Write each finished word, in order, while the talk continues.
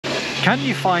Can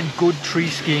you find good tree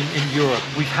skiing in Europe?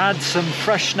 We've had some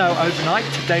fresh snow overnight.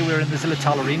 Today we're in the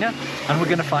Zillertal Arena and we're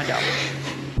going to find out.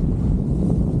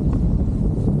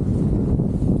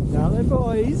 Now then,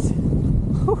 boys.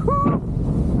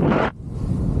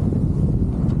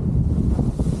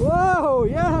 Whoa,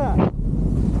 yeah.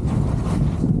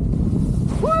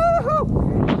 Woohoo!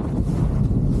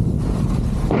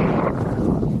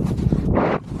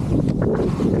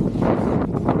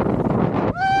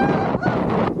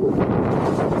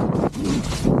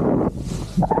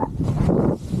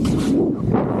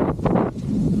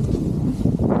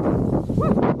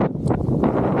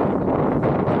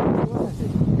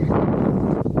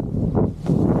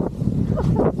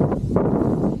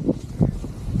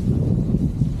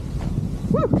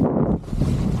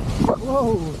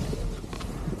 Whoa!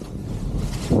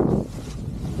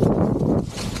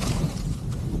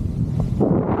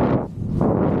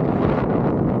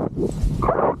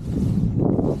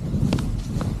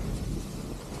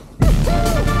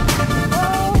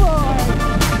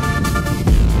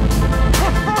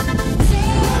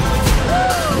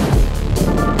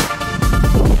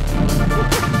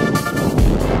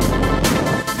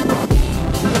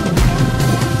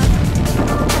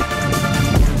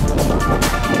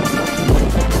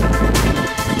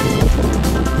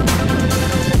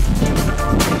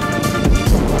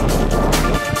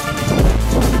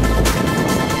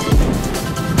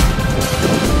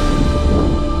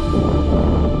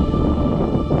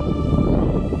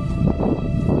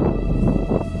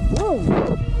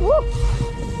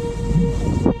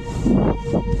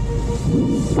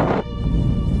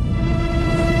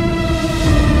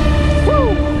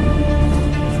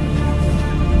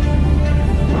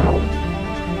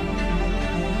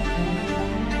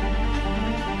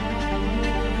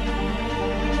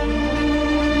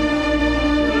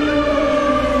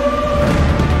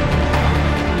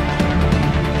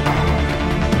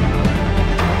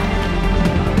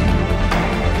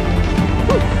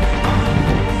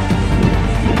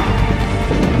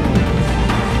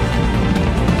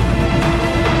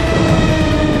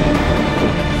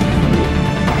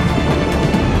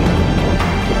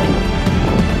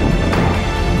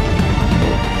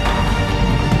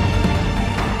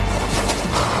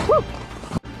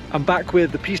 I'm back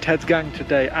with the Piste Heads gang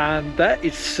today, and there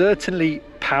is certainly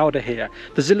powder here.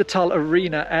 The Zillertal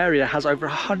Arena area has over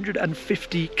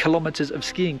 150 kilometers of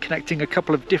skiing connecting a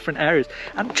couple of different areas,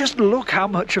 and just look how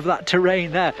much of that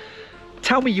terrain there.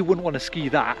 Tell me you wouldn't want to ski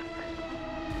that.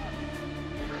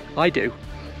 I do.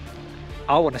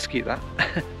 I want to ski that.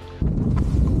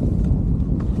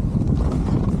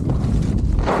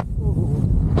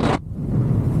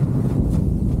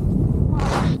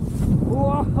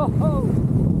 Whoa!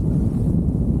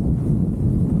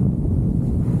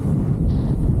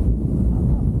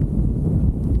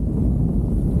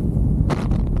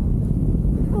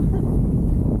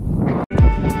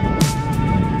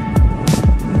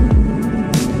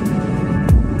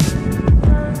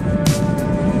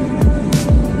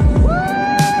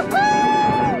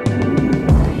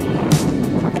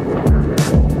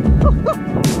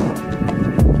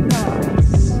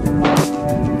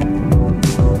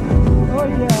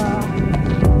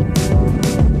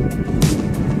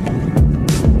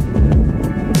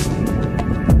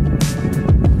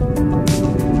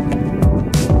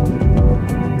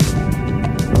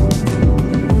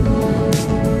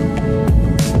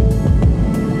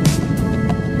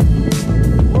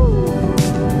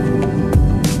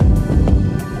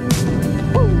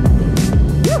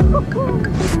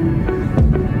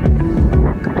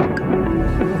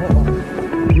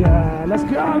 Yeah, let's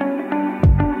go!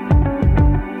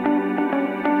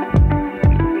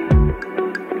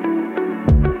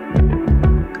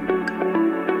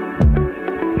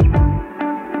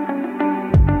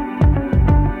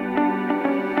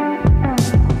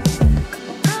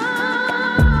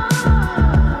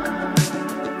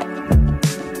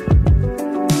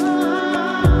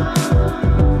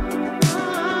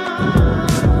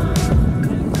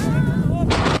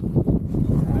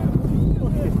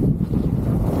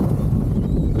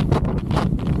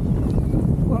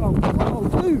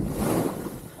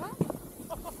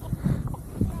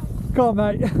 Come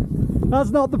on, mate. That's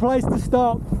not the place to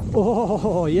stop.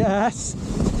 Oh, yes.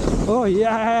 Oh,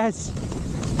 yes.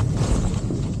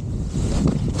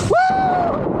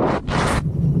 Woo!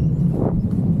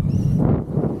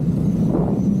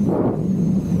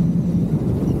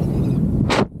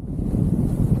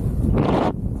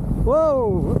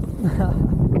 Whoa.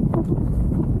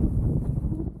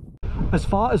 As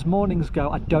far as mornings go,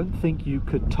 I don't think you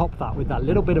could top that with that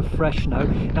little bit of fresh snow.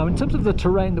 Now, in terms of the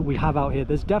terrain that we have out here,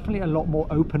 there's definitely a lot more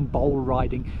open bowl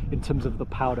riding in terms of the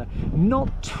Powder.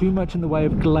 Not too much in the way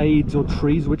of glades or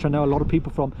trees, which I know a lot of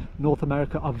people from North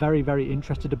America are very, very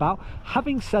interested about.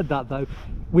 Having said that though,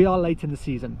 we are late in the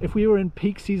season. If we were in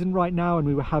peak season right now and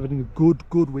we were having a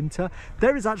good winter,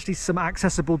 there is actually some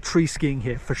accessible tree skiing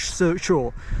here for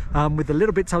sure. With the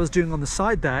little bits I was doing on the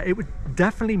side there, it would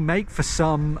definitely make for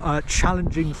some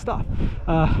challenging stuff.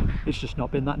 It's just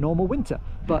not been that normal winter,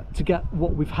 but to get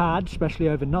what we've had, especially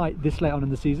overnight this late on in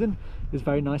the season, is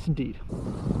very nice indeed.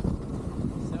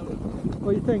 So,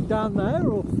 what do you think, down there,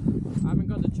 or? I haven't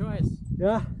got the choice.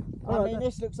 Yeah. I mean,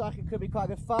 this looks like it could be quite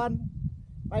good fun.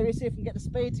 Maybe see if we can get the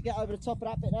speed to get over the top of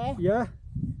that bit there. Yeah.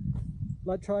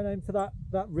 Like try and aim for that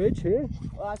ridge here.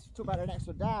 Well, let's talk about the next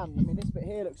one down. I mean, this bit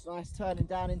here looks nice, turning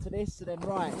down into this, and then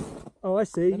right. Oh, I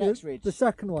see. The next ridge. The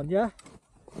second one, yeah.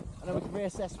 And then we can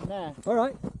reassess from there. All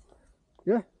right.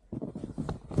 Yeah.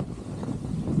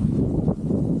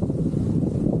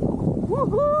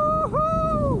 Woohoo!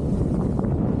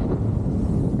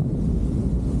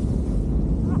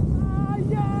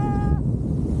 Yeah!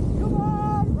 Come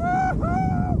on! Woohoo!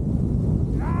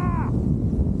 Yeah!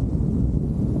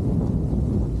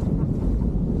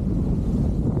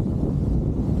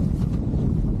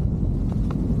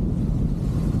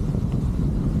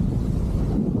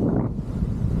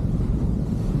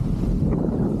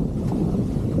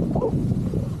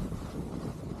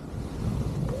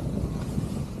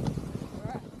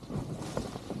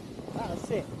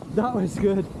 That was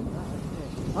good.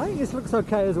 I think this looks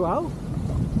okay as well.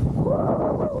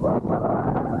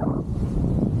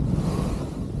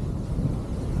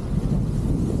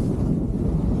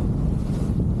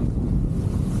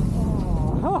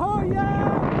 Oh yeah!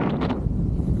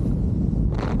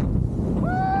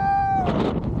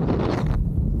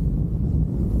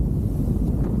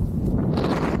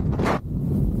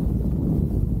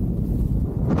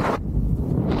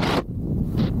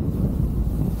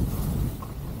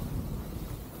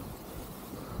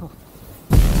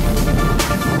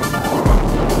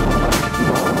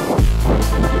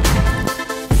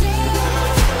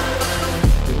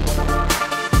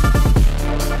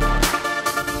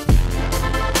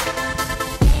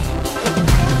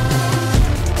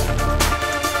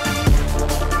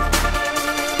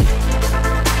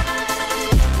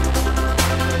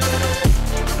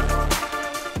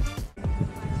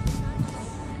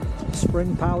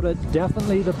 Spring powder,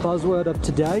 definitely the buzzword of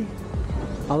today.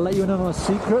 I'll let you in on a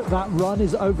secret. That run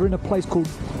is over in a place called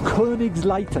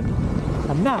Koenigsleiten.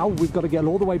 And now we've got to get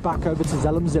all the way back over to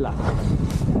Zell and Ziller.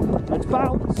 Let's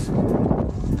bounce!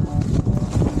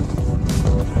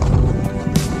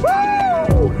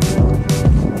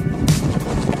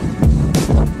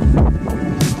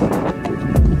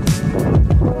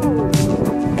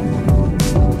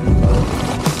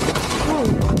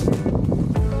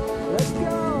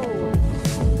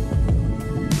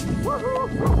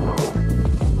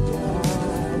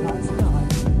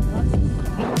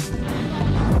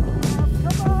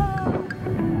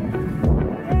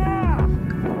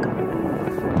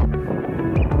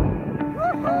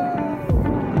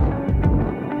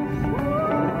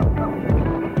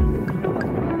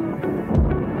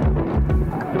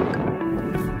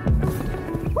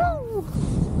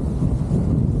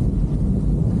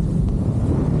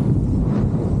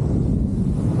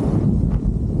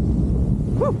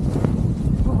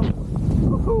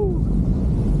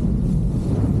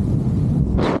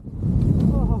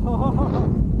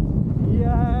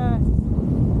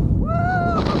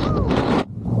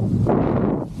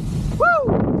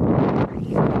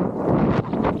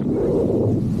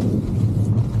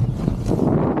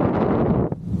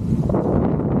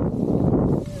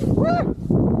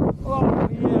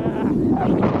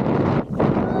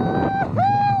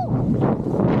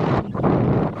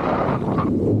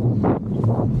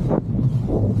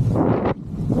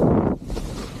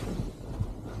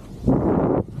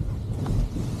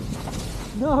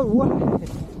 No way!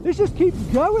 This just keeps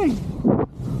going!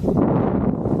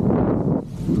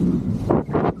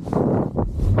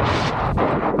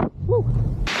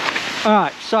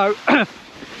 Alright, so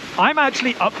I'm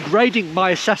actually upgrading my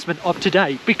assessment of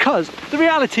today because the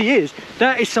reality is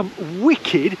there is some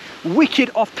wicked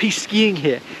off-piste skiing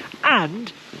here,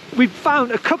 and we've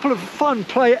found a couple of fun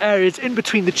play areas in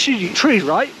between the trees,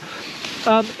 right?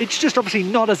 It's just obviously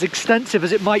not as extensive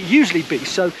as it might usually be,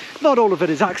 so not all of it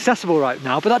is accessible right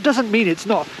now, but that doesn't mean it's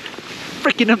not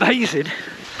freaking amazing.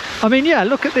 I mean, yeah,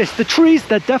 look at this. The trees,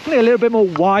 they're definitely a little bit more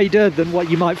wider than what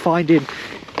you might find in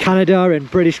Canada and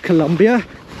British Columbia,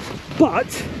 but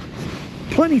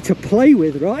plenty to play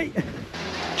with, right?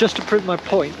 just to prove my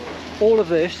point, all of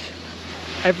this,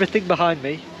 everything behind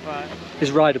me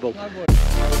is rideable.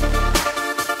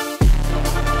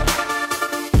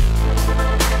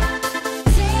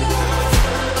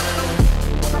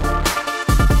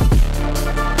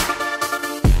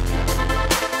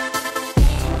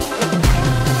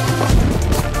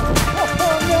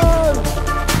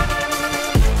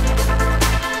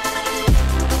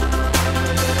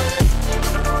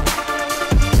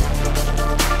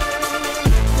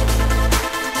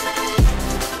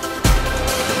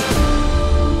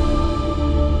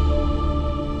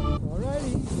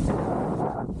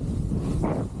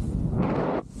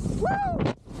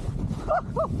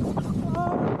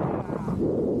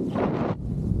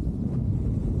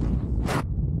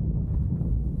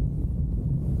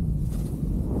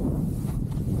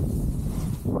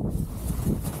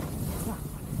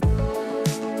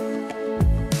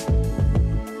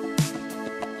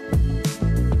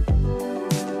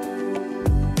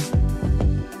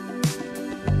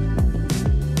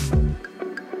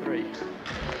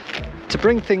 To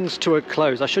bring things to a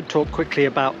close, I should talk quickly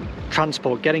about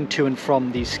transport, getting to and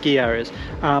from these ski areas.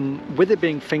 With it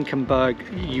being Finkenberg,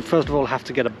 you first of all have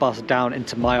to get a bus down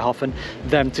into Meyerhofen,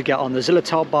 then to get on the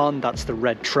Zillertal Bahn, that's the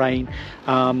red train.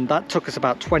 That took us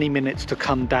about 20 minutes to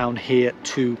come down here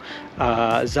to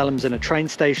Zelms in a train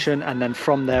station, and then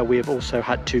from there we have also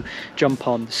had to jump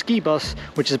on the ski bus,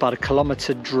 which is about a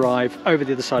kilometre drive over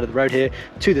the other side of the road here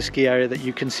to the ski area that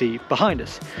you can see behind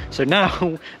us. So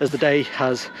now, as the day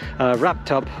has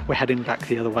wrapped up, we're heading back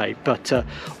the other way. But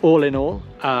all in all,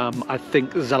 I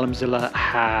think Ziller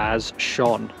has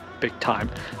shone big time.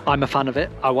 I'm a fan of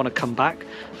it. I want to come back.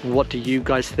 What do you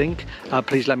guys think?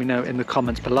 Please let me know in the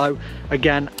comments below.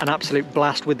 Again, an absolute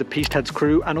blast with the Piste Heads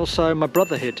crew and also my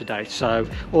brother here today. So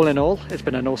all in all, it's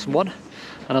been an awesome one,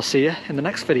 and I'll see you in the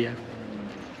next video.